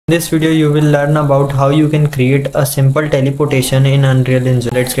This video you will learn about how you can create a simple teleportation in Unreal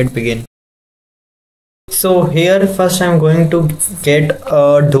Engine. Let's get begin. So here first I'm going to get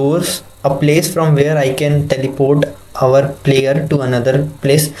a place from where I can teleport our player to another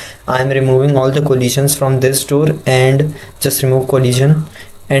place. I'm removing all the collisions from this door and just remove collision,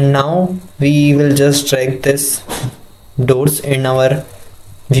 and now we will just drag this doors in our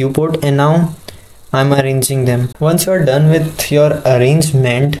viewport, and now I'm arranging them. Once you're done with your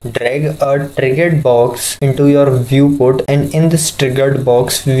arrangement, drag a triggered box into your viewport, and in this triggered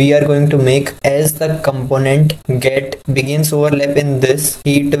box we are going to make, as the component begins overlap in this,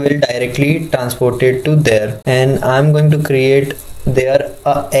 it will directly transport it to there, and I'm going to create there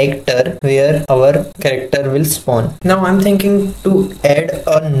a actor where our character will spawn. Now I'm thinking to add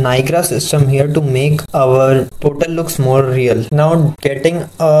a Niagra system here to make our portal looks more real. Now getting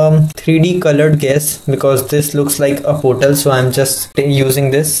a 3D colored gas, because this looks like a portal, so I'm just using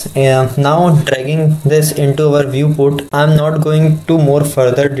this. Now dragging this into our viewport. I'm not going to more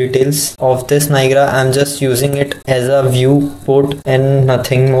further details of this Niagra. I'm just using it as a viewport and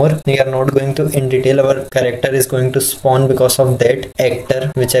nothing more. We are not going to in detail. Our character is going to spawn because of that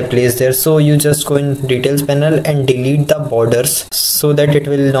actor which I placed there. So you just go in details panel and delete the borders so that it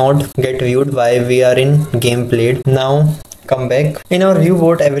will not get viewed while we are in gameplay. Now come back. In our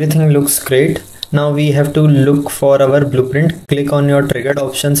viewport everything looks great. Now we have to look for our blueprint. Click on your triggered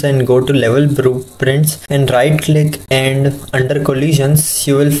options and go to level blueprints and right click, and under collisions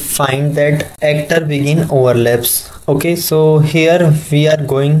you will find that actor begin overlaps. Okay, so here we are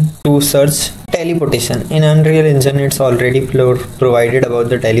going to search teleportation. In Unreal Engine it's already provided about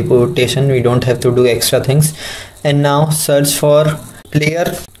the teleportation. We don't have to do extra things. And now search for player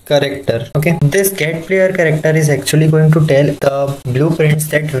character. Okay, this get player character is actually going to tell the blueprints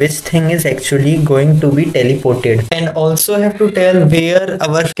that which thing is actually going to be teleported, and also have to tell where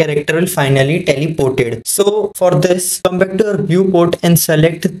our character will finally teleported. So for this, come back to your viewport and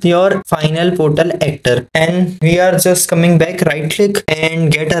select your final portal actor, and we are just coming back, right click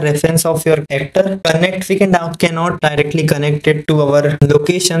and get a reference of your actor. Connect. We cannot directly connect it to our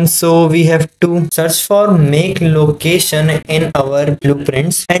location, so we have to search for make location in our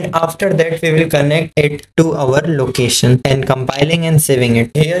blueprints, and after that we will connect it to our location, and compiling and saving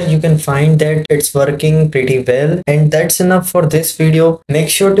it. Here you can find that it's working pretty well, and that's enough for this video. Make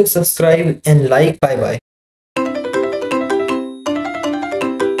sure to subscribe and like. Bye bye.